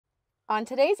On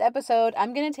today's episode,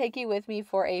 I'm going to take you with me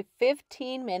for a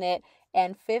 15-minute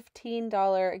and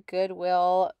 $15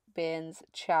 Goodwill bins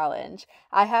challenge.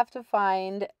 I have to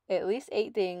find at least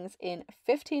 8 things in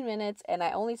 15 minutes, and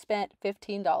I only spent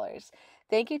 $15.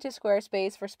 Thank you to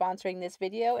Squarespace for sponsoring this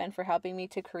video and for helping me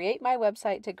to create my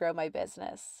website to grow my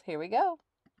business. Here we go.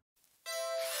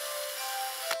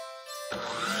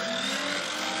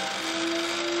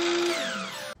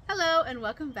 Hello and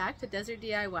welcome back to Desert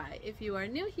DIY. If you are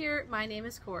new here, my name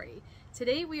is Corey.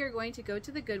 Today we are going to go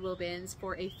to the Goodwill bins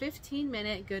for a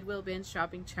 15-minute Goodwill bins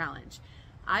shopping challenge.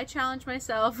 I challenged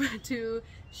myself to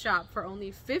shop for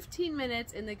only 15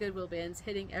 minutes in the Goodwill bins,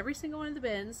 hitting every single one of the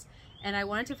bins, and I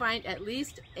wanted to find at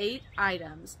least 8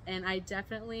 items, and I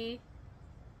definitely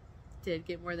did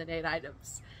get more than 8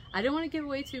 items. I don't want to give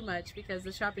away too much because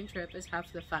the shopping trip is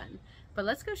half the fun, but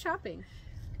let's go shopping.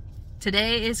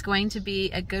 Today is going to be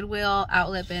a Goodwill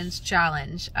outlet bins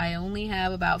challenge. I only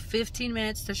have about 15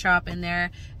 minutes to shop in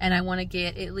there, and I want to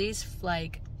get at least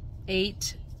like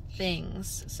 8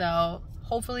 things. So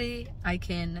hopefully I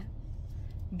can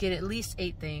get at least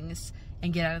 8 things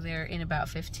and get out of there in about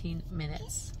 15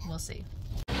 minutes. We'll see.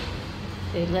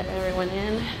 They let everyone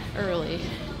in early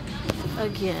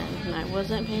again, and I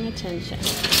wasn't paying attention.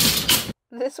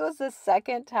 This was the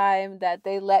second time that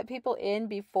they let people in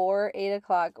before 8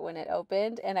 o'clock when it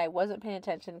opened, and I wasn't paying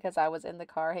attention because I was in the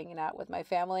car hanging out with my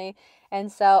family. And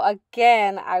so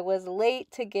again, I was late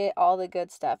to get all the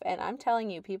good stuff. And I'm telling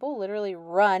you, people literally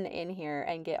run in here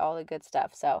and get all the good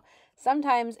stuff. So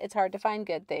sometimes it's hard to find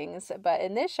good things, but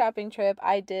in this shopping trip,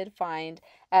 I did find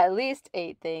at least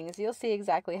 8 things. You'll see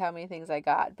exactly how many things I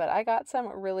got, but I got some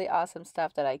really awesome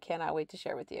stuff that I cannot wait to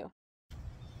share with you.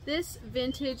 This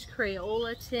vintage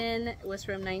Crayola tin was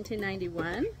from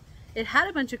 1991. It had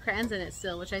a bunch of crayons in it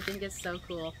still, which I think is so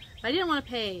cool. But I didn't want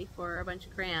to pay for a bunch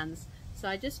of crayons, so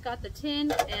I just got the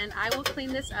tin, and I will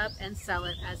clean this up and sell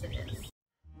it as it is.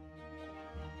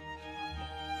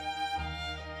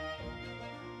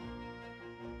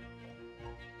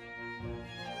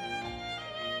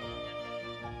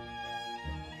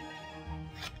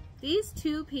 These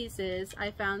 2 pieces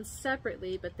I found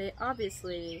separately, but they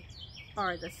obviously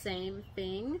are the same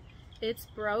thing. It's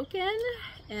broken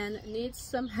and needs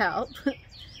some help,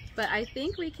 but I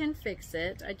think we can fix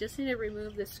it. I just need to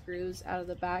remove the screws out of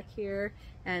the back here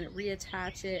and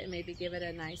reattach it and maybe give it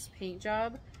a nice paint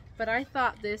job. But I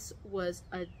thought this was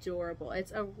adorable.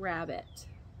 It's a rabbit.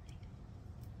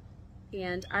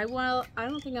 And I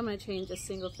don't think I'm going to change a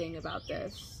single thing about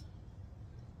this.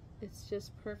 It's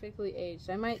just perfectly aged.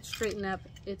 I might straighten up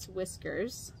its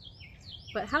whiskers.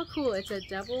 But how cool, it's a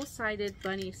double-sided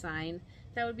bunny sign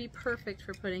that would be perfect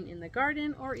for putting in the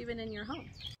garden or even in your home.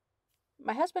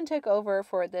 My husband took over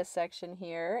for this section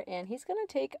here, and he's going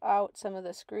to take out some of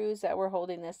the screws that were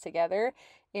holding this together,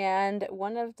 and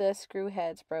one of the screw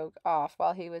heads broke off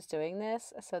while he was doing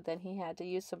this, so then he had to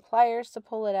use some pliers to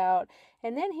pull it out,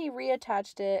 and then he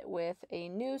reattached it with a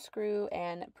new screw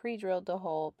and pre-drilled the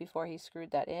hole before he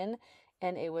screwed that in,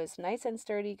 and it was nice and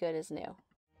sturdy, good as new.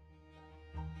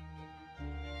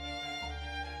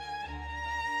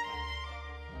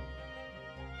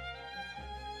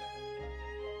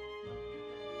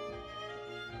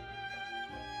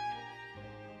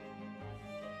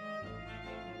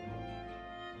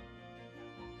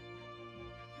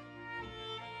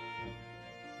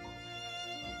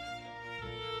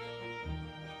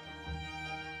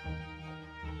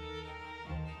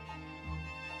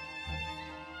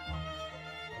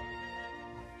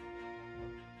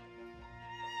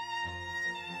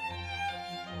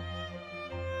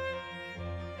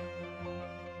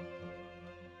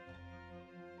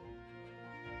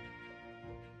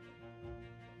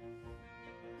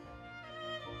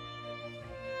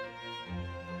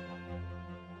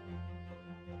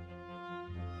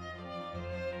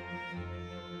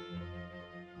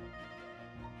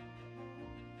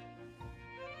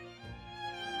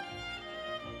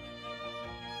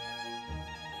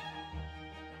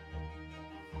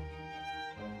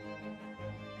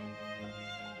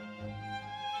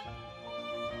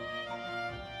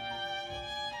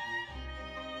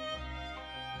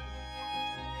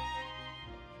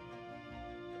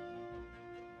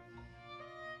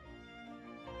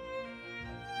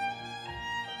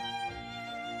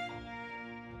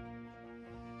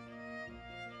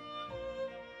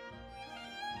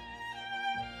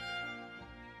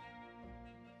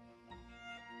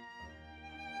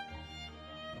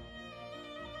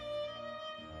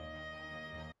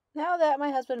 Now that my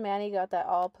husband Manny got that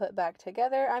all put back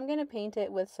together, I'm going to paint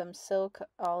it with some silk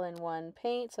all-in-one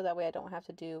paint so that way I don't have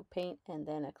to do paint and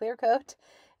then a clear coat.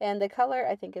 And the color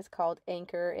I think is called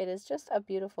Anchor. It is just a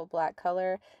beautiful black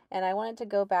color, and I wanted to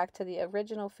go back to the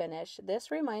original finish.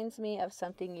 This reminds me of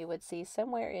something you would see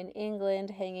somewhere in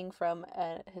England hanging from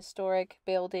a historic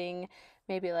building,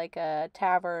 maybe like a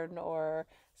tavern or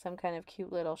some kind of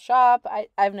cute little shop.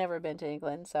 I've never been to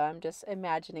England, so I'm just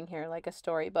imagining here like a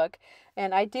storybook.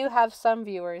 And I do have some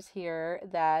viewers here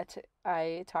that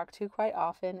I talk to quite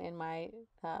often in my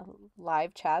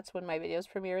live chats when my videos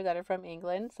premiere that are from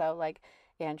England. So like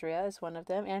Andrea is one of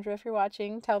them. Andrea, if you're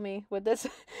watching, tell me, would this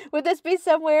be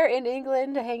somewhere in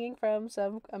England hanging from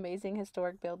some amazing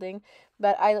historic building?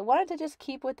 But I wanted to just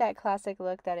keep with that classic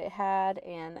look that it had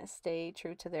and stay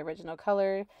true to the original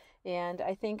color. And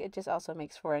I think it just also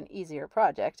makes for an easier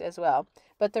project as well.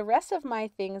 But the rest of my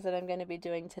things that I'm going to be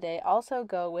doing today also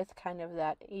go with kind of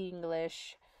that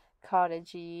English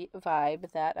cottagey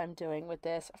vibe that I'm doing with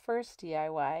this first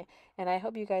DIY. And I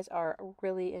hope you guys are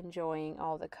really enjoying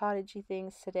all the cottagey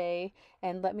things today.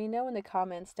 And let me know in the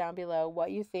comments down below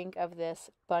what you think of this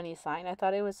bunny sign. I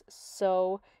thought it was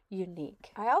so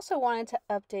unique. I also wanted to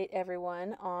update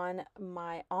everyone on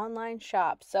my online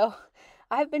shop. So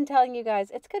I've been telling you guys,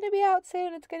 it's going to be out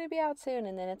soon, it's going to be out soon,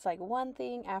 and then it's like one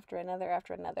thing after another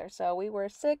after another. So we were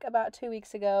sick about 2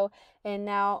 weeks ago, and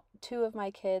now 2 of my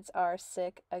kids are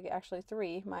sick, actually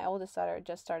 3. My oldest daughter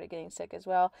just started getting sick as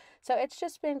well. So it's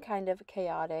just been kind of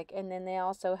chaotic, and then they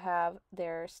also have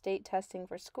their state testing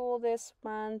for school this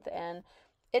month, and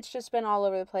it's just been all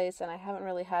over the place, and I haven't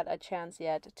really had a chance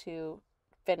yet to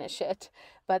finish it.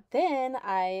 But then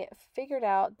I figured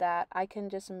out that I can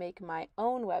just make my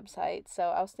own website. So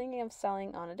I was thinking of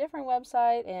selling on a different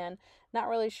website and not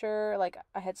really sure, like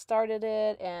I had started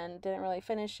it and didn't really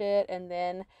finish it, and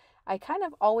then I kind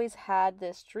of always had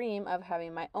this dream of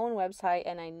having my own website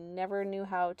and I never knew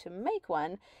how to make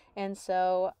one. And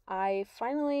so I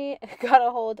finally got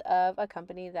a hold of a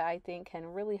company that I think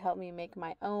can really help me make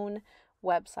my own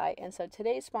website. And so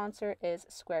today's sponsor is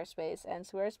Squarespace, and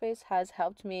Squarespace has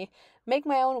helped me make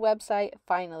my own website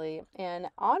finally. And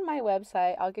on my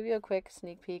website, I'll give you a quick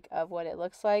sneak peek of what it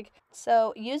looks like.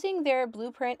 So using their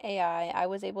Blueprint AI, I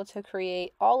was able to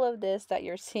create all of this that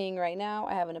you're seeing right now.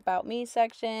 I have an About Me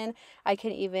section. I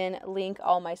can even link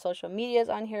all my social medias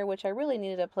on here, which I really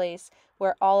needed a place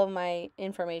where all of my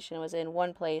information was in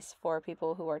one place for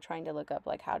people who are trying to look up,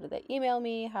 like, how do they email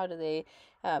me, how do they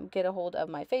get a hold of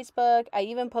my Facebook. I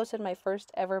even posted my first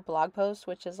ever blog post,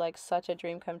 which is like such a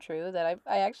dream come true that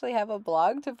I actually have a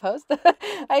blog to post.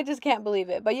 I just can't believe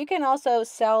it. But you can also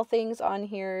sell things on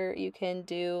here. You can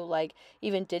do like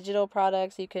even digital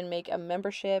products. You can make a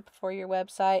membership for your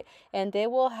website, and they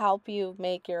will help you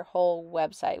make your whole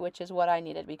website, which is what I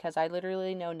needed because I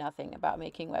literally know nothing about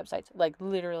making websites, like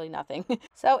literally nothing.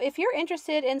 So if you're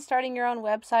interested in starting your own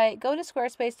website, go to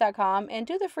squarespace.com and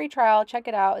do the free trial. Check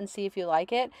it out and see if you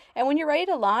like it. And when you're ready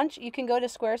to launch, you can go to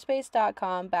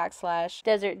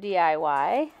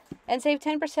squarespace.com/DesertDIY and save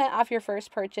 10% off your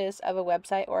first purchase of a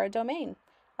website or a domain.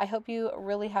 I hope you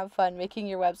really have fun making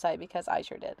your website because I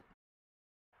sure did.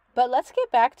 But let's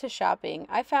get back to shopping.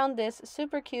 I found this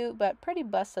super cute but pretty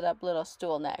busted up little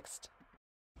stool next.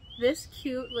 This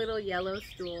cute little yellow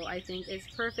stool I think is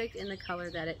perfect in the color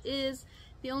that it is.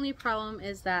 The only problem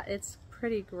is that it's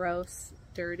pretty gross,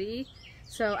 dirty.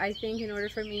 So I think in order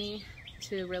for me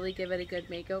to really give it a good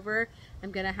makeover,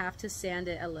 I'm gonna have to sand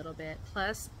it a little bit.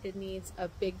 Plus, it needs a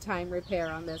big time repair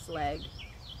on this leg.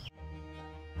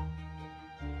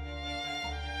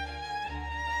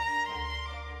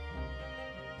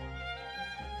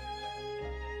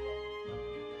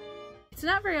 It's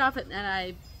not very often that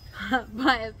I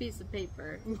buy a piece of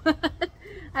paper, but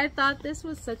I thought this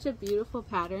was such a beautiful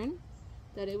pattern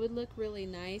that it would look really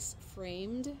nice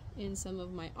framed in some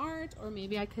of my art, or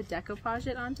maybe I could decoupage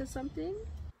it onto something.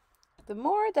 The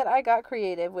more that I got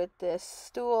creative with this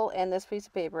stool and this piece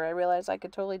of paper, I realized I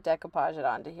could totally decoupage it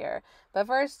onto here. But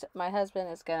first, my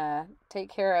husband is gonna take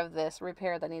care of this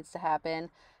repair that needs to happen.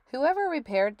 Whoever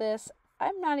repaired this,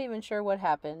 I'm not even sure what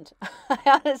happened.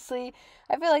 Honestly,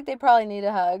 I feel like they probably need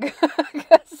a hug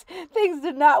because things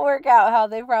did not work out how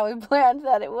they probably planned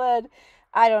that it would.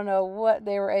 I don't know what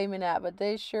they were aiming at, but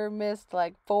they sure missed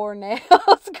like 4 nails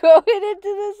going into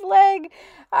this leg.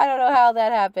 I don't know how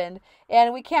that happened.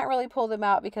 And we can't really pull them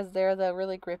out because they're the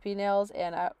really grippy nails.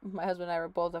 And my husband and I were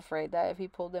both afraid that if he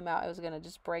pulled them out, it was going to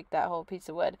just break that whole piece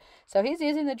of wood. So he's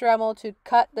using the Dremel to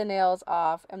cut the nails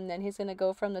off. And then he's going to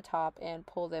go from the top and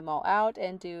pull them all out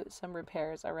and do some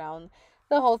repairs around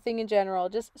the whole thing in general.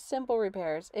 Just simple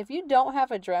repairs. If you don't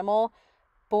have a Dremel,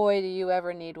 boy, do you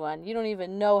ever need one. You don't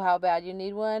even know how bad you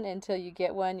need one until you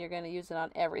get one. You're going to use it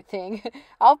on everything.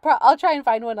 I'll try and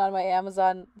find one on my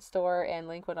Amazon store and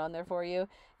link one on there for you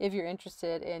if you're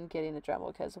interested in getting a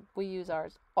Dremel, because we use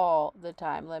ours all the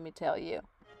time, let me tell you.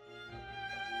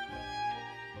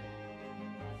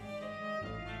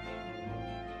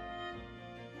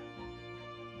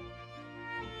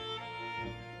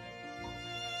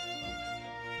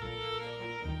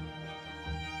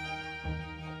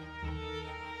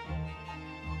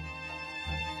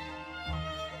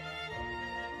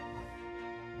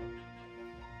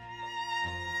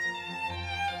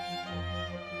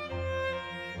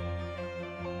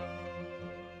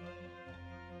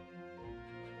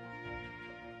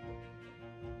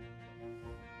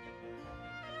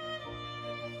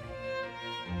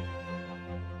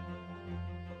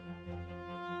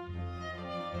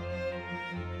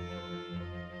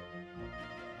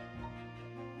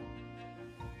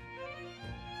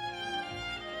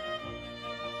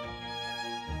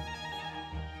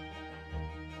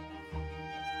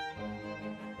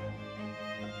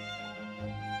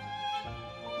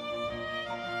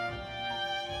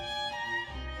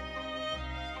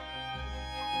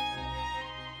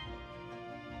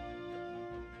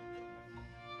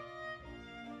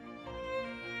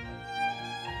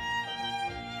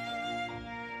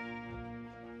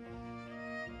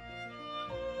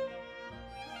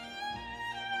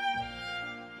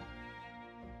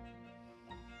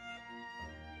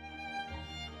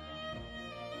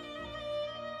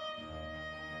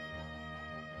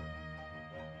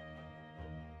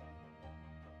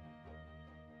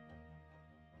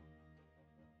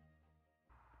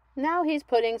 Now he's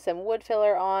putting some wood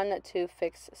filler on to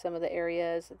fix some of the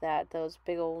areas that those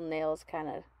big old nails kind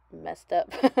of messed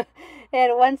up.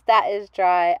 And once that is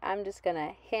dry, I'm just going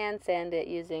to hand sand it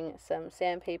using some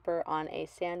sandpaper on a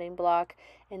sanding block.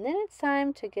 And then it's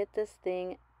time to get this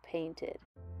thing painted.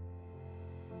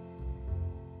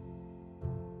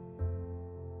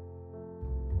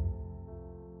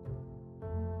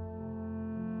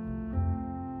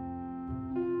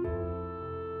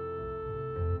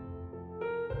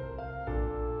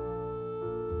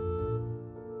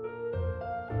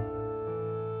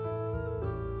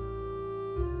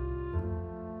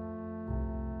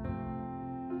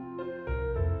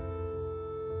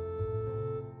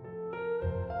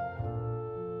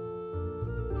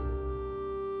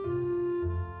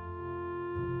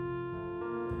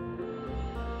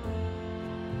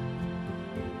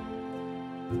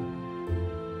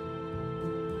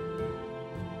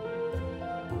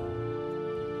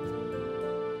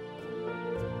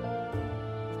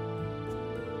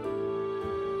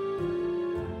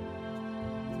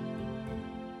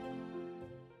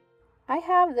 I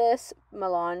have this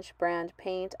Melange brand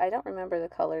paint. I don't remember the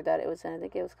color that it was in. I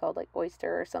think it was called like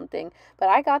Oyster or something. But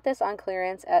I got this on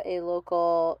clearance at a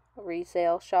local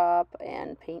resale shop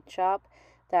and paint shop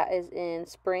that is in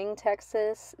Spring,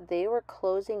 Texas. They were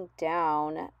closing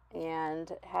down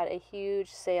and had a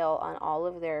huge sale on all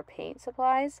of their paint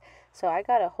supplies. So I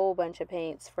got a whole bunch of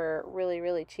paints for really,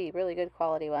 really cheap, really good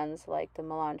quality ones like the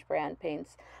Melange brand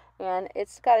paints. And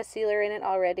it's got a sealer in it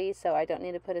already, so I don't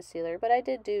need to put a sealer, but I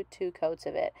did do 2 coats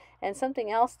of it. And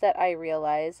something else that I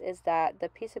realized is that the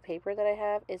piece of paper that I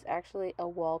have is actually a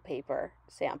wallpaper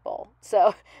sample.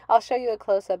 So I'll show you a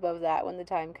close-up of that when the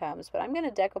time comes, but I'm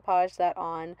going to decoupage that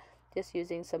on just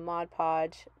using some Mod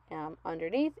Podge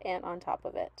underneath and on top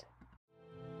of it.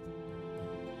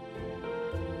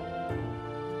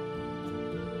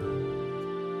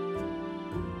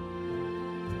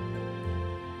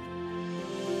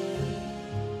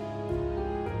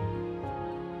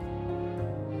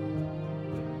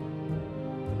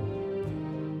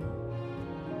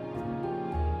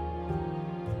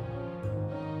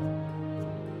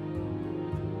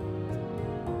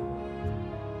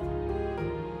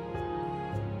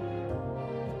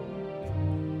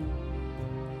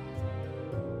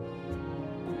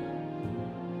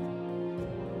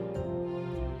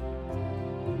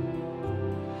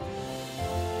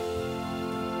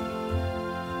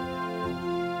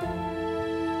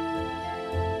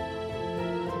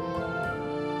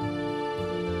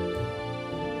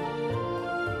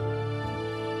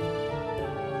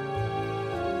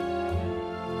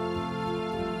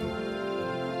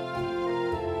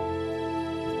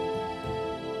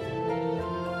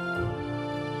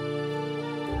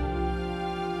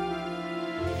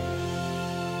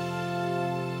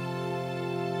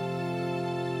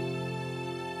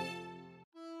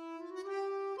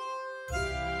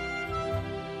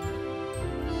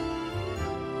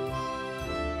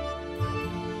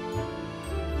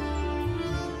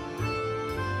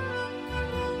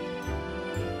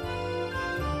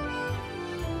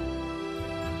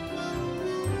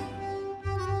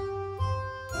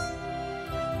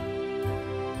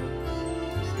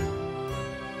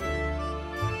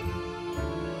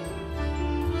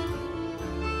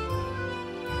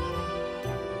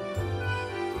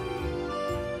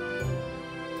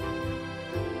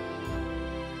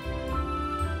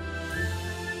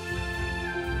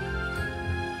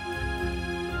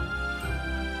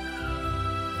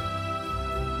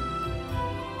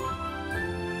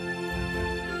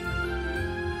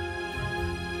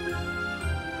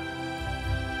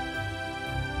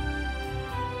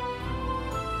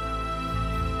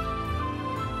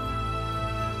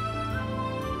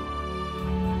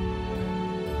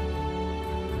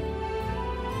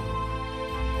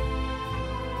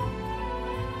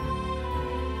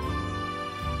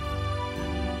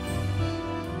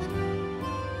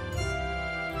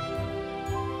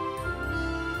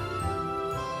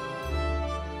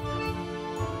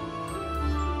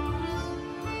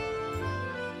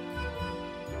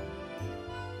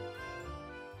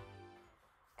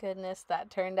 Goodness,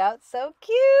 that turned out so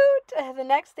cute. The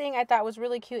next thing I thought was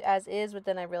really cute as is, but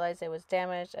then I realized it was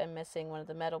damaged and missing one of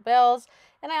the metal bells.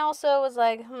 And I also was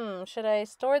like, should I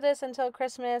store this until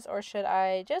Christmas or should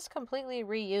I just completely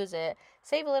reuse it,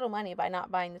 save a little money by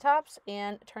not buying the tops,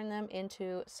 and turn them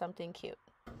into something cute?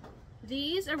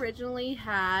 These originally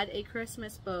had a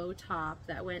Christmas bow top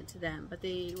that went to them, but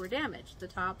they were damaged. The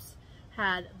tops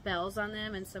had bells on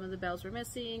them and some of the bells were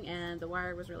missing and the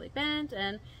wire was really bent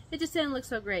and it just didn't look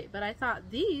so great. But I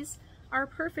thought these are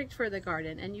perfect for the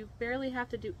garden and you barely have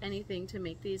to do anything to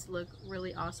make these look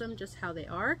really awesome just how they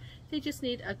are. They just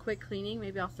need a quick cleaning.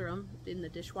 Maybe I'll throw them in the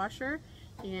dishwasher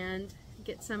and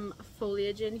get some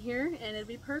foliage in here and it'd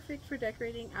be perfect for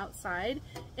decorating outside.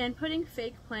 And putting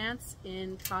fake plants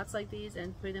in pots like these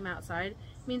and putting them outside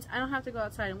means I don't have to go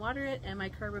outside and water it and my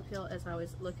curb appeal is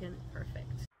always looking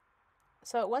perfect.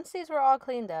 So once these were all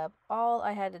cleaned up, all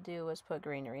I had to do was put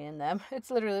greenery in them. It's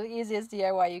literally the easiest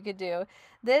DIY you could do.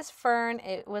 This fern,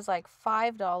 it was like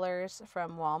 $5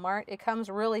 from Walmart. It comes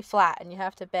really flat and you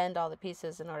have to bend all the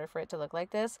pieces in order for it to look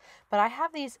like this. But I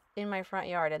have these in my front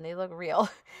yard and they look real.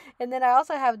 And then I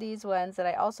also have these ones that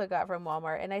I also got from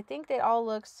Walmart. And I think they all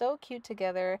look so cute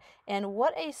together. And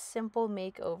what a simple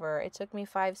makeover. It took me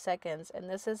 5 seconds. And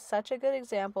this is such a good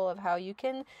example of how you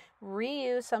can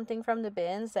reuse something from the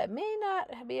bins that may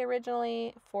not be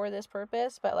originally for this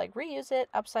purpose, but like reuse it,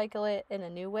 upcycle it in a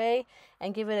new way,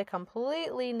 and give it a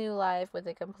completely new life with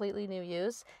a completely new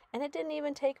use. And it didn't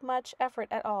even take much effort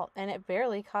at all, and it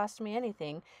barely cost me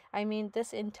anything. I mean,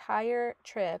 this entire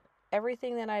trip,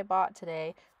 everything that I bought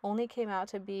today only came out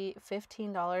to be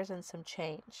 $15 and some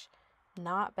change.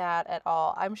 Not bad at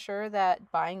all. I'm sure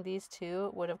that buying these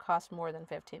two would have cost more than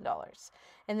 $15.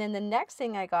 And then the next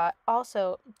thing I got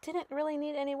also didn't really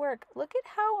need any work. Look at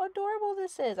how adorable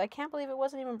this is. I can't believe it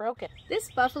wasn't even broken. This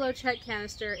buffalo check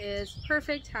canister is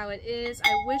perfect how it is.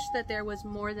 I wish that there was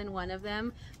more than one of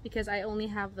them because I only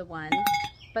have the one.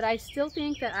 But I still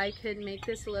think that I could make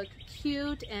this look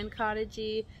cute and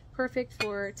cottagey, perfect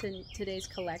for today's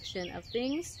collection of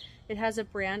things. It has a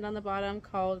brand on the bottom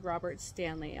called Robert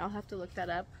Stanley. I'll have to look that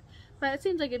up, but it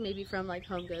seems like it may be from like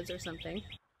Home Goods or something.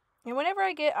 And whenever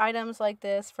I get items like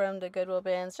this from the Goodwill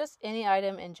bins, just any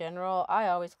item in general, I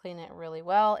always clean it really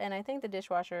well, and I think the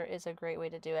dishwasher is a great way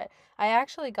to do it. I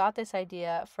actually got this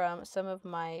idea from some of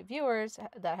my viewers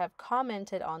that have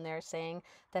commented on there saying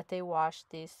that they wash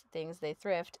these things they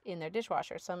thrift in their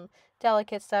dishwasher. Some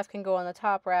delicate stuff can go on the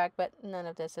top rack, but none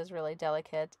of this is really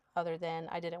delicate other than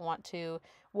I didn't want to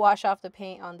wash off the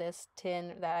paint on this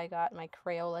tin that I got, my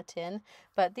Crayola tin.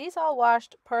 But these all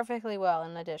washed perfectly well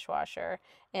in the dishwasher.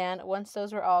 And once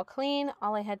those were all clean,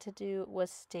 all I had to do was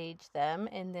stage them.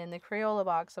 And then the Crayola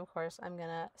box, of course, I'm going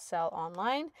to sell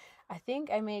online. I think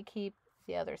I may keep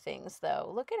the other things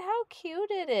though. Look at how cute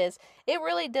it is. It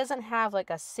really doesn't have like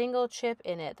a single chip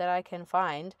in it that I can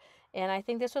find. And I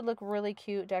think this would look really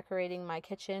cute decorating my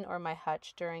kitchen or my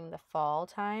hutch during the fall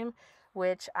time,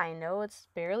 which I know it's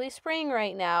barely spring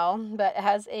right now, but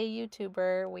as a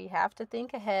YouTuber, we have to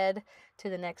think ahead to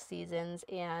the next seasons,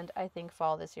 and I think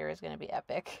fall this year is going to be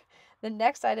epic. The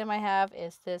next item I have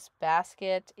is this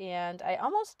basket, and I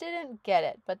almost didn't get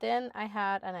it, but then I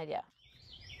had an idea.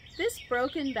 This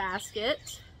broken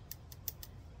basket,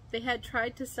 they had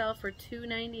tried to sell for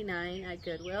 $2.99 at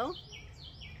Goodwill,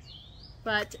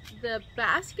 but the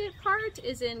basket part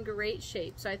is in great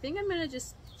shape, so I think I'm going to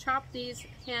just chop these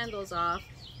handles off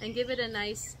and give it a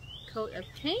nice coat of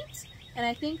paint, and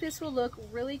I think this will look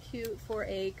really cute for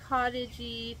a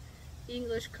cottagey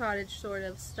English cottage sort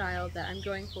of style that I'm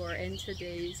going for in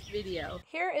today's video.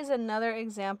 Here is another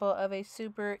example of a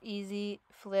super easy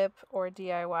flip or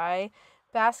DIY.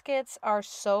 Baskets are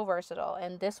so versatile,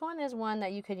 and this one is one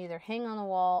that you can either hang on the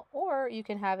wall or you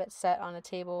can have it set on a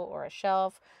table or a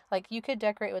shelf. Like, you could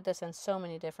decorate with this in so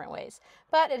many different ways.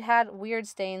 But it had weird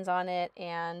stains on it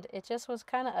and it just was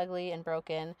kind of ugly and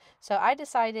broken. So I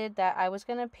decided that I was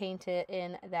going to paint it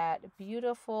in that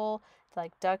beautiful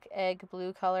like duck egg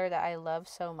blue color that I love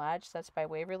so much. That's by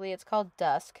Waverly. It's called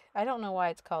Dusk. I don't know why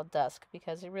it's called Dusk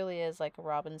because it really is like a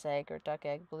robin's egg or duck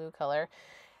egg blue color.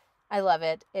 I love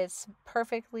it. It's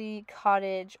perfectly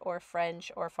cottage or French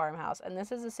or farmhouse. And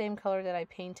this is the same color that I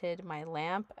painted my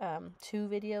lamp 2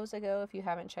 videos ago, if you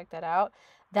haven't checked that out.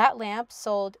 That lamp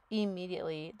sold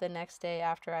immediately the next day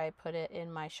after I put it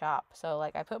in my shop. So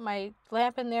like I put my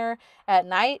lamp in there at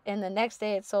night and the next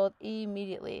day it sold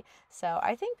immediately. So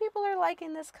I think people are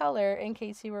liking this color, in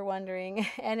case you were wondering.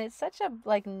 And it's such a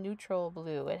like neutral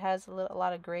blue. It has a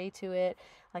lot of gray to it,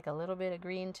 like a little bit of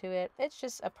green to it. It's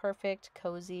just a perfect,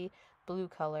 cozy blue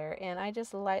color, and I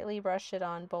just lightly brushed it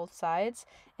on both sides,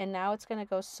 and now it's going to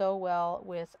go so well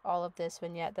with all of this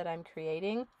vignette that I'm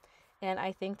creating. And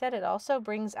I think that it also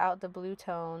brings out the blue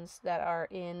tones that are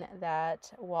in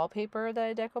that wallpaper that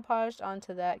I decoupaged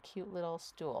onto that cute little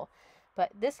stool.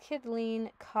 But this could lean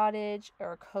cottage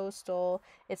or coastal.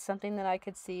 It's something that I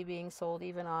could see being sold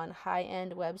even on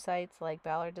high-end websites like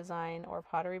Ballard Design or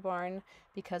Pottery Barn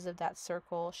because of that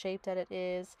circle shape that it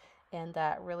is and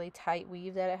that really tight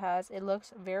weave that it has. It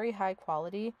looks very high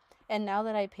quality. And now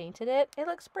that I painted it, it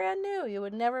looks brand new. You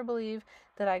would never believe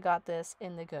that I got this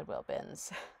in the Goodwill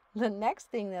bins. The next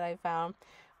thing that I found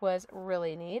was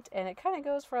really neat, and it kind of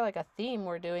goes for like a theme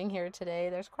we're doing here today.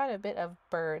 There's quite a bit of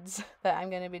birds that I'm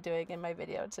going to be doing in my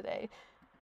video today.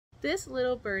 This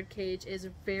little bird cage is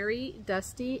very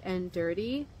dusty and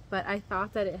dirty, but I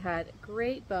thought that it had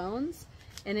great bones,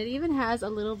 and it even has a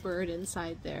little bird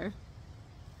inside there.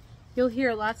 You'll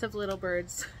hear lots of little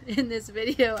birds in this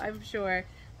video, I'm sure,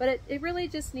 but it really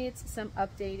just needs some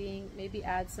updating, maybe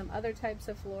add some other types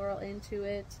of floral into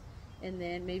it, and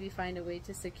then maybe find a way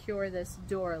to secure this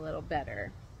door a little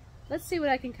better. Let's see what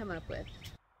I can come up with.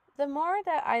 The more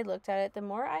that I looked at it, the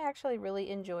more I actually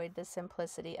really enjoyed the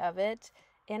simplicity of it,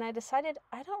 and I decided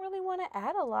I don't really want to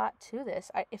add a lot to this.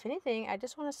 If anything, I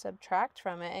just want to subtract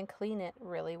from it and clean it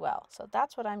really well. So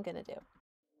that's what I'm going to do.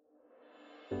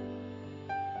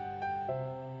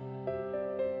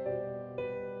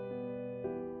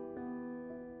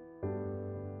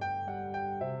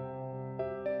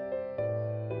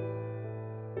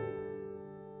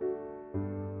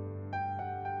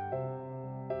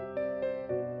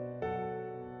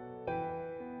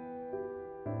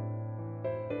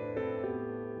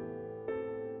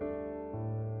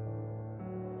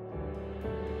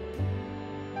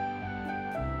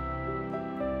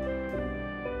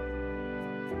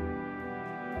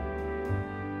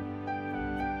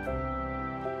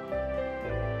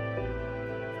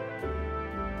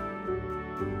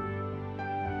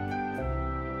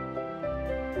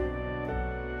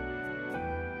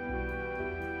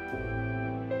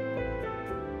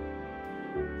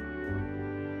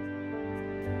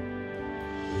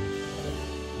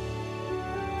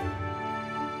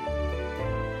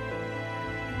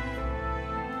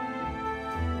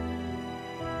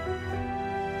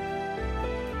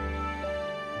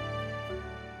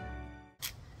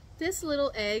 This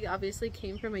little egg obviously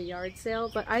came from a yard sale,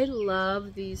 but I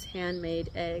love these handmade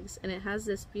eggs, and it has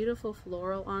this beautiful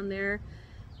floral on there,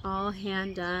 all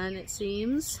hand done it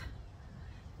seems.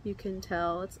 You can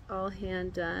tell it's all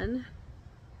hand done.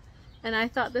 And I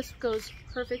thought this goes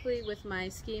perfectly with my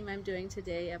scheme I'm doing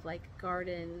today of like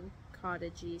garden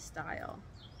cottagey style.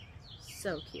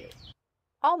 So cute.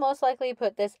 I'll most likely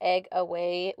put this egg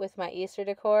away with my Easter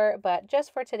decor, but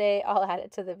just for today, I'll add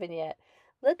it to the vignette.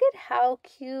 Look at how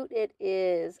cute it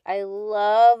is. I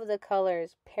love the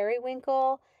colors.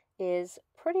 Periwinkle is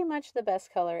pretty much the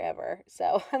best color ever,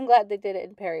 so I'm glad they did it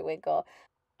in periwinkle.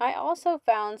 I also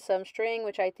found some string,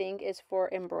 which I think is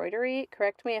for embroidery.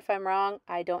 Correct me if I'm wrong.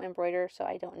 I don't embroider, so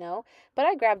I don't know, but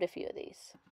I grabbed a few of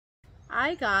these.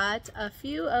 I got a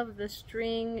few of the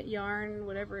string, yarn,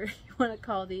 whatever you want to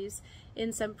call these,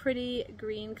 in some pretty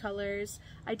green colors.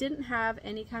 I didn't have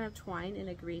any kind of twine in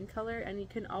a green color, and you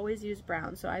can always use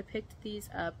brown, so I picked these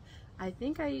up. I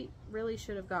think I really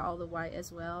should have got all the white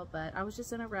as well, but I was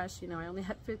just in a rush, you know, I only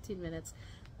had 15 minutes,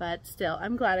 but still,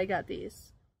 I'm glad I got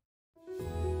these.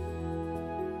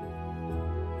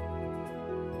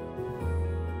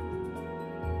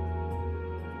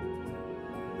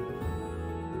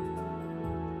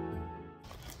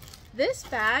 This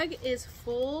bag is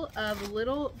full of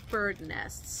little bird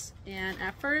nests, and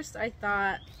at first I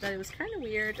thought that it was kind of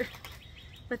weird,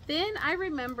 but then I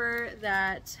remember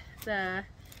that the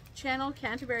channel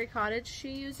Canterbury Cottage,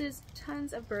 she uses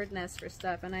tons of bird nests for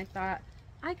stuff, and I thought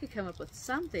I could come up with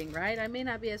something, right? I may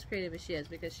not be as creative as she is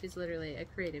because she's literally a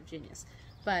creative genius,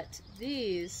 but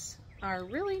these are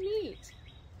really neat.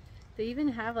 They even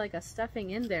have like a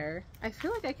stuffing in there. I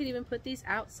feel like I could even put these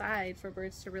outside for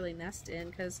birds to really nest in,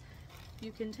 because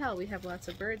you can tell we have lots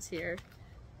of birds here.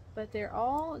 But they're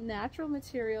all natural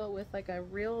material with like a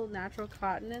real natural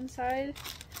cotton inside.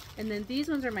 And then these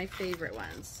ones are my favorite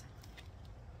ones.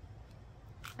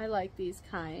 I like these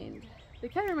kind. They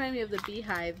kind of remind me of the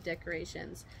beehive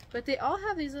decorations. But they all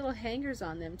have these little hangers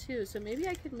on them too. So maybe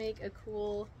I could make a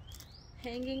cool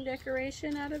hanging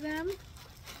decoration out of them.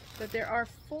 But there are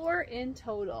 4 in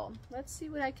total. Let's see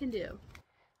what I can do.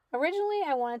 Originally,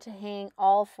 I wanted to hang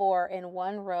all 4 in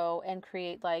one row and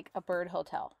create like a bird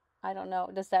hotel. I don't know,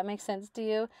 does that make sense to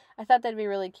you? I thought that'd be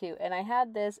really cute. And I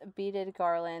had this beaded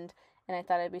garland, and I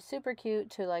thought it'd be super cute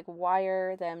to like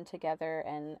wire them together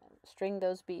and string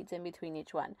those beads in between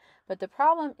each one. But the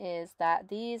problem is that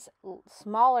these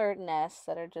smaller nests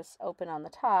that are just open on the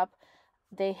top,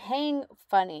 they hang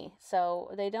funny,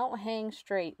 so they don't hang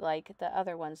straight like the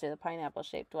other ones do, the pineapple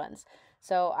shaped ones.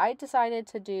 So I decided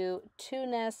to do 2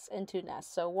 nests and 2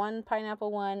 nests. So 1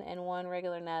 pineapple one and 1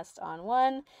 regular nest on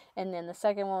one, and then the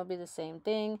second one will be the same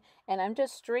thing. And I'm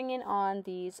just stringing on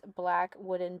these black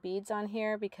wooden beads on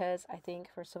here because I think,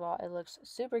 first of all, it looks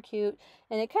super cute,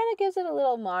 and it kind of gives it a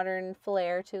little modern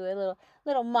flair to it, a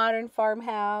little modern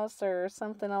farmhouse or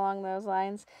something along those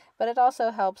lines. But it also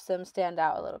helps them stand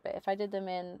out a little bit. If I did them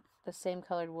in the same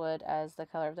colored wood as the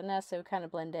color of the nest, it would kind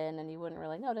of blend in and you wouldn't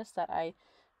really notice that I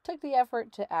took the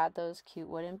effort to add those cute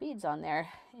wooden beads on there.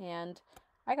 And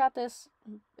I got this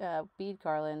bead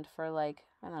garland for like,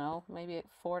 I don't know, maybe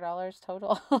 $4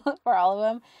 total for all of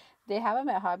them. They have them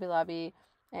at Hobby Lobby,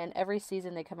 and every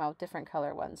season they come out with different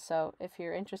color ones. So if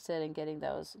you're interested in getting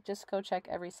those, just go check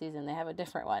every season. They have a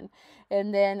different one.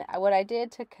 And then what I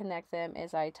did to connect them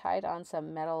is I tied on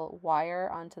some metal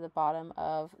wire onto the bottom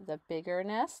of the bigger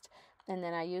nest. And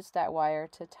then I used that wire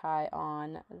to tie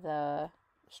on the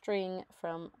string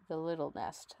from the little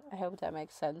nest. I hope that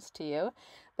makes sense to you.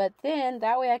 But then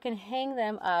that way I can hang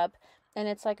them up, and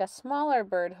it's like a smaller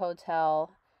bird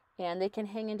hotel, and they can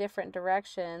hang in different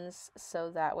directions, so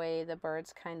that way the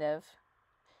birds kind of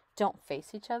don't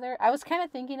face each other. I was kind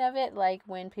of thinking of it like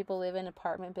when people live in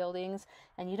apartment buildings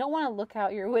and you don't want to look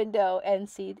out your window and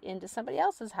see into somebody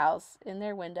else's house in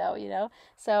their window, you know.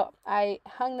 So I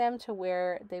hung them to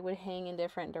where they would hang in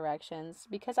different directions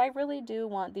because I really do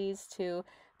want these to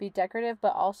be decorative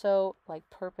but also like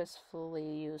purposefully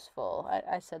useful.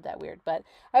 I said that weird, but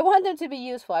I want them to be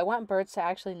useful. I want birds to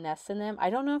actually nest in them. I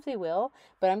don't know if they will,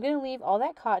 but I'm going to leave all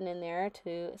that cotton in there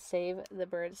to save the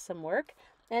birds some work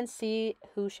and see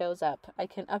who shows up. I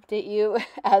can update you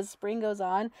as spring goes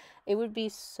on. It would be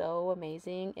so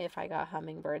amazing if I got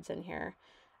hummingbirds in here.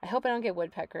 I hope I don't get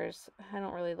woodpeckers. I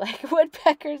don't really like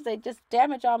woodpeckers. They just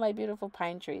damage all my beautiful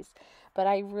pine trees. But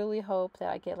I really hope that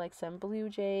I get like some blue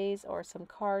jays or some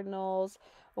cardinals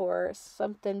or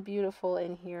something beautiful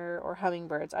in here, or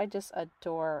hummingbirds. I just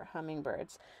adore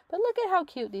hummingbirds. But look at how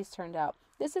cute these turned out.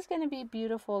 This is going to be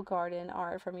beautiful garden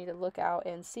art for me to look out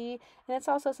and see. And it's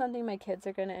also something my kids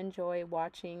are going to enjoy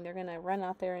watching. They're going to run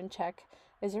out there and check,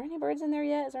 is there any birds in there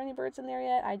yet? Is there any birds in there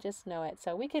yet? I just know it.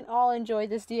 So we can all enjoy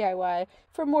this DIY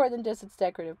for more than just its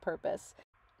decorative purpose.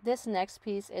 This next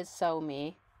piece is so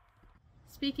me.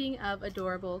 Speaking of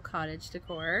adorable cottage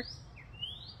decor,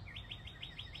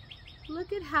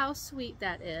 look at how sweet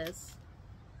that is.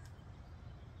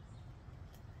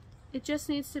 It just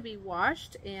needs to be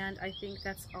washed, and I think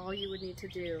that's all you would need to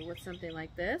do with something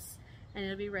like this, and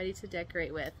it'll be ready to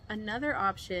decorate with. Another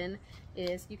option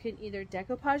is you can either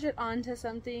decoupage it onto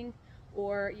something,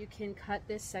 or you can cut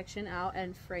this section out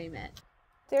and frame it.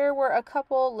 There were a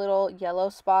couple little yellow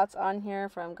spots on here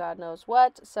from God knows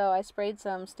what, so I sprayed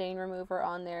some stain remover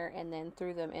on there and then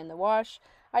threw them in the wash.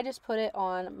 I just put it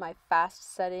on my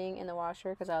fast setting in the washer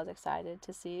because I was excited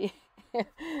to see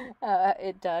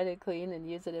it done and clean and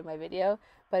use it in my video,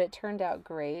 but it turned out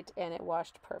great and it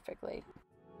washed perfectly.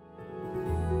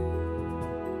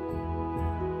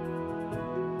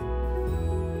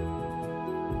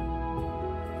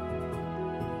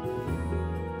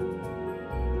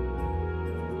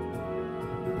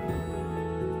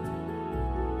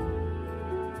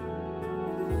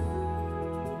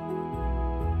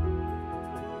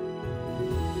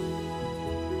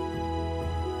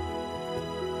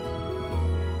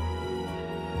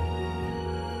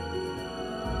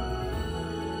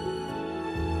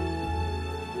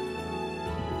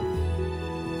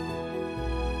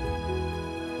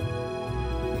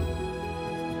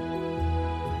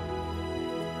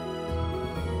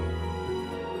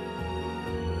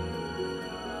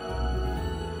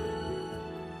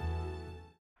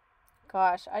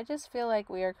 Gosh, I just feel like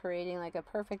we are creating like a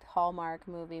perfect Hallmark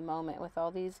movie moment with all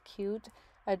these cute,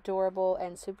 adorable,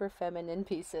 and super feminine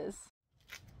pieces.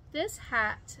 This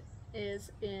hat is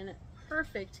in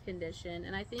perfect condition,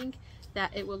 and I think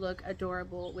that it will look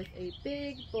adorable with a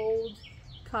big, bold,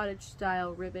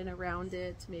 cottage-style ribbon around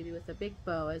it, maybe with a big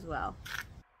bow as well.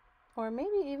 Or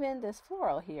maybe even this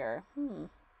floral here.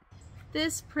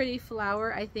 This pretty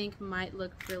flower I think might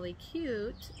look really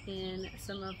cute in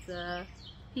some of the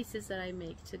pieces that I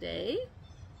make today.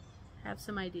 Have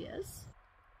some ideas.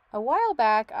 A while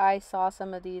back, I saw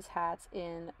some of these hats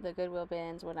in the Goodwill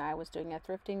bins when I was doing a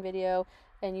thrifting video,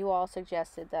 and you all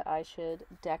suggested that I should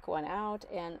deck one out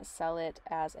and sell it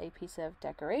as a piece of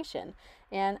decoration.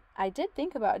 And I did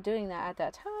think about doing that at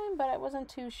that time, but I wasn't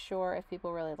too sure if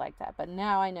people really like that. But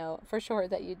now I know for sure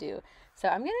that you do. So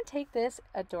I'm going to take this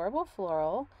adorable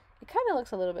floral. It kind of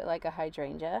looks a little bit like a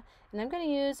hydrangea, and I'm going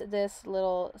to use this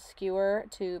little skewer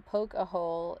to poke a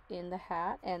hole in the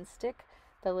hat and stick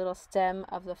the little stem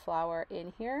of the flower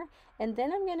in here. And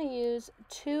then I'm going to use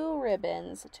 2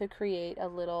 ribbons to create a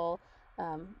little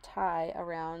tie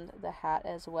around the hat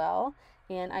as well.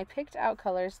 And I picked out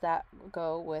colors that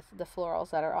go with the florals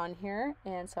that are on here,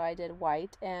 and so I did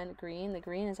white and green. The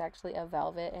green is actually a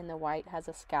velvet and the white has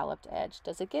a scalloped edge.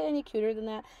 Does it get any cuter than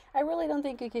that? I really don't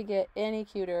think it could get any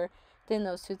cuter than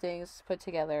those 2 things put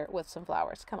together with some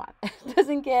flowers. Come on. It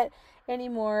doesn't get any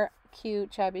more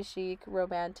cute, shabby chic,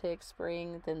 romantic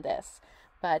spring than this.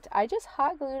 But I just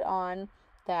hot glued on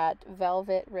that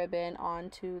velvet ribbon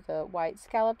onto the white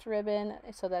scalloped ribbon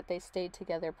so that they stayed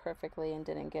together perfectly and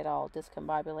didn't get all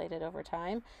discombobulated over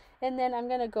time. And then I'm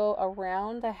going to go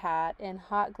around the hat and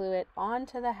hot glue it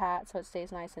onto the hat so it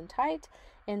stays nice and tight,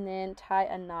 and then tie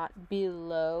a knot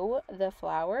below the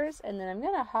flowers. And then I'm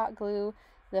going to hot glue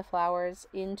the flowers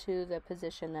into the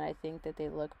position that I think that they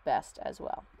look best as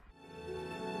well.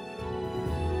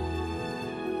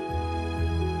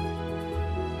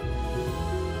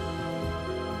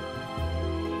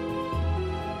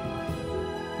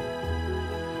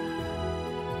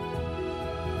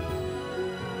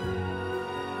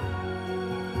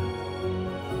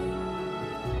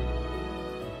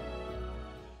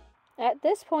 At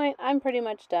this point, I'm pretty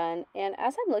much done, and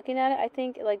as I'm looking at it, I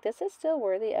think, like, this is still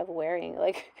worthy of wearing.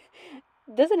 Like,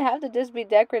 doesn't have to just be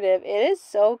decorative. It is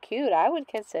so cute. I would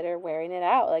consider wearing it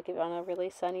out, like, if on a really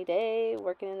sunny day,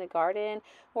 working in the garden,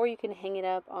 or you can hang it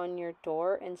up on your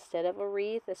door instead of a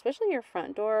wreath, especially your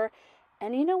front door.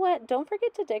 And you know what? Don't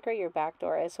forget to decorate your back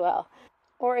door as well.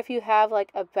 Or if you have,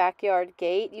 like, a backyard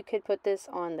gate, you could put this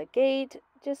on the gate.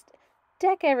 Just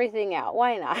deck everything out.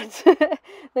 Why not?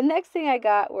 The next thing I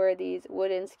got were these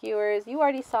wooden skewers. You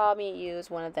already saw me use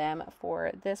one of them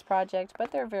for this project,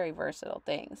 but they're very versatile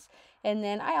things. And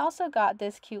then I also got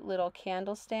this cute little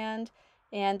candle stand,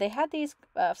 and they had these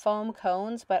foam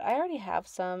cones, but I already have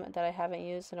some that I haven't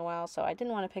used in a while, so I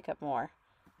didn't want to pick up more.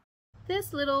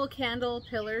 This little candle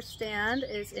pillar stand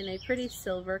is in a pretty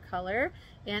silver color,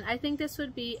 and I think this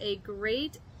would be a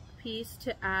great piece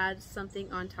to add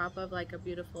something on top of, like a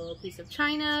beautiful piece of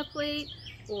china plate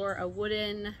or a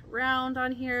wooden round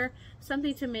on here,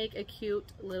 something to make a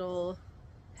cute little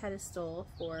pedestal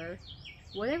for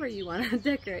whatever you want to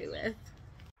decorate with.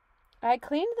 I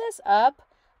cleaned this up,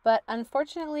 but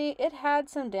unfortunately it had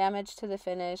some damage to the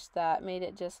finish that made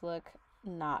it just look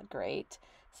not great.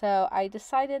 So I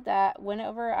decided that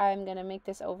whenever I'm going to make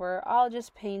this over, I'll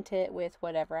just paint it with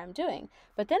whatever I'm doing.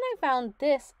 But then I found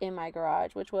this in my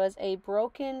garage, which was a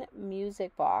broken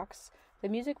music box. The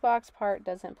music box part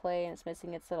doesn't play and it's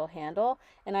missing its little handle.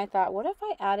 And I thought, what if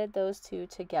I added those 2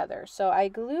 together? So I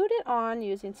glued it on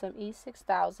using some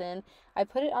E6000. I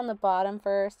put it on the bottom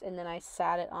first, and then I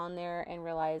sat it on there and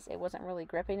realized it wasn't really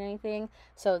gripping anything.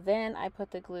 So then I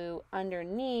put the glue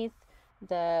underneath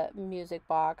the music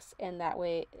box, and that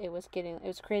way it was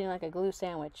creating like a glue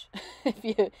sandwich, if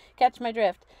you catch my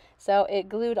drift. So it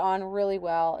glued on really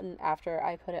well, and after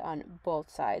I put it on both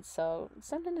sides. So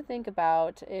something to think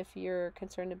about if you're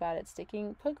concerned about it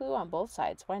sticking. Put glue on both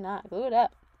sides. Why not? Glue it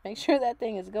up. Make sure that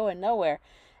thing is going nowhere.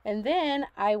 And then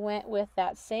I went with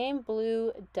that same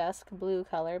blue, dusk blue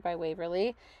color by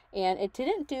Waverly, and it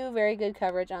didn't do very good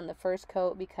coverage on the first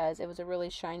coat because it was a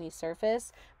really shiny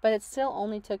surface, but it still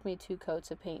only took me 2 coats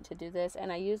of paint to do this,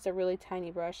 and I used a really tiny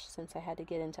brush since I had to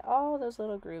get into all those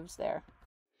little grooves there.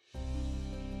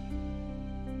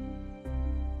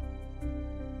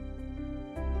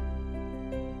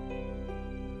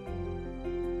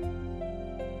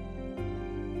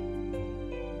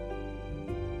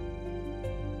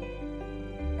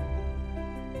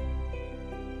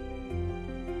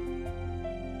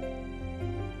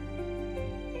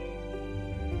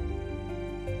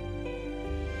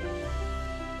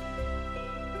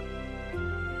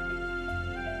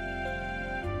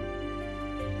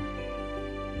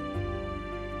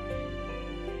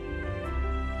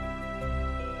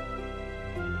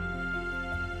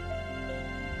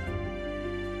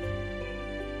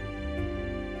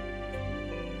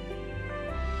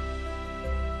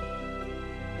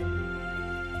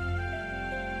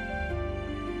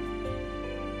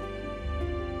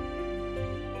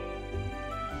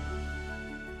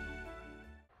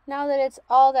 Now that it's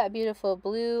all that beautiful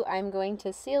blue, I'm going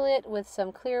to seal it with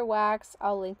some clear wax.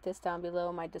 I'll link this down below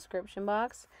in my description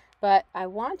box, but I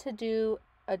want to do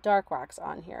a dark wax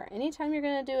on here. Anytime you're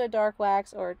going to do a dark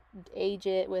wax or age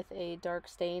it with a dark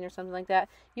stain or something like that,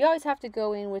 you always have to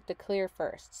go in with the clear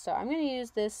first. So I'm going to use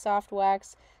this soft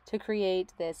wax to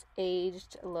create this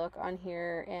aged look on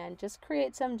here and just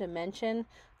create some dimension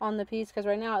on the piece, because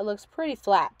right now it looks pretty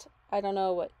flat. I don't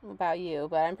know what about you,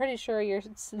 but I'm pretty sure you're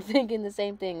thinking the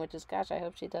same thing, which is, gosh, I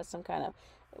hope she does some kind of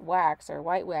wax or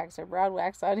white wax or brown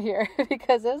wax on here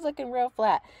because it was looking real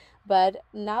flat. But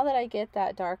now that I get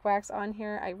that dark wax on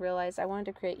here, I realized I wanted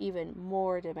to create even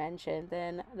more dimension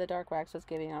than the dark wax was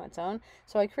giving on its own.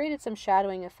 So I created some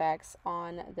shadowing effects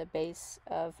on the base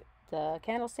of the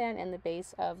candle stand and the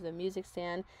base of the music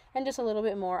stand, and just a little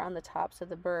bit more on the tops of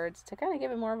the birds to kind of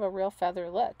give it more of a real feather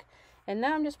look. And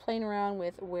now I'm just playing around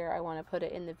with where I want to put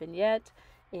it in the vignette,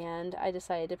 and I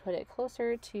decided to put it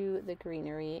closer to the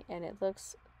greenery, and it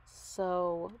looks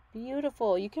so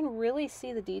beautiful. You can really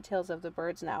see the details of the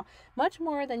birds now, much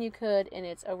more than you could in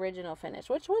its original finish,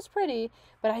 which was pretty,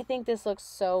 but I think this looks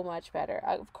so much better.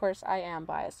 Of course, I am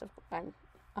biased. I'm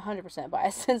 100%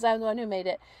 biased since I'm the one who made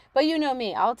it, but you know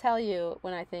me, I'll tell you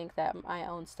when I think that my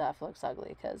own stuff looks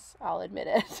ugly, because I'll admit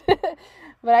it.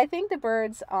 But I think the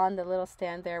birds on the little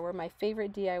stand there were my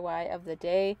favorite DIY of the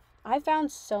day. I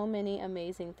found so many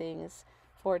amazing things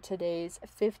for today's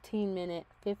 15-minute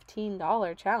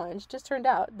 $15 challenge. Just turned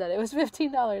out that it was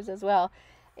 $15 as well.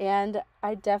 And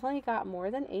I definitely got more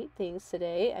than 8 things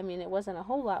today. I mean, it wasn't a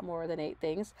whole lot more than 8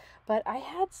 things, but I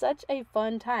had such a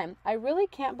fun time. I really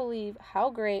can't believe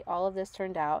how great all of this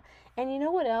turned out. And you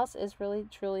know what else is really,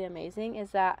 truly amazing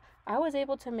is that I was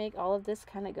able to make all of this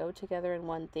kind of go together in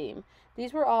one theme.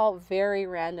 These were all very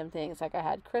random things. Like I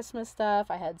had Christmas stuff,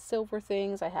 I had silver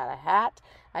things, I had a hat,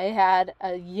 I had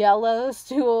a yellow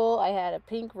stool, I had a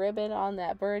pink ribbon on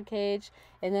that bird cage,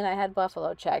 and then I had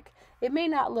buffalo check. It may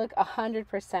not look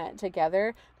 100%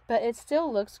 together, but it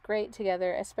still looks great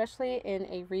together, especially in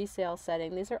a resale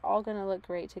setting. These are all going to look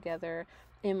great together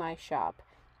in my shop.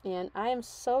 And I am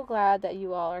so glad that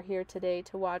you all are here today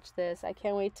to watch this. I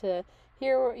can't wait to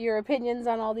hear your opinions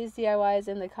on all these DIYs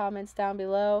in the comments down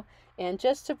below. And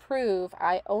just to prove,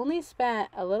 I only spent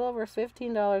a little over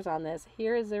 $15 on this.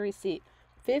 Here is the receipt,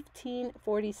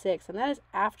 $15.46, and that is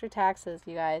after taxes,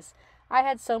 you guys. I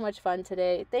had so much fun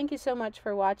today. Thank you so much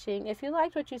for watching. If you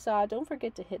liked what you saw, don't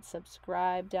forget to hit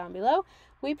subscribe down below.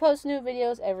 We post new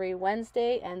videos every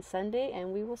Wednesday and Sunday,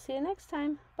 and we will see you next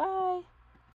time. Bye.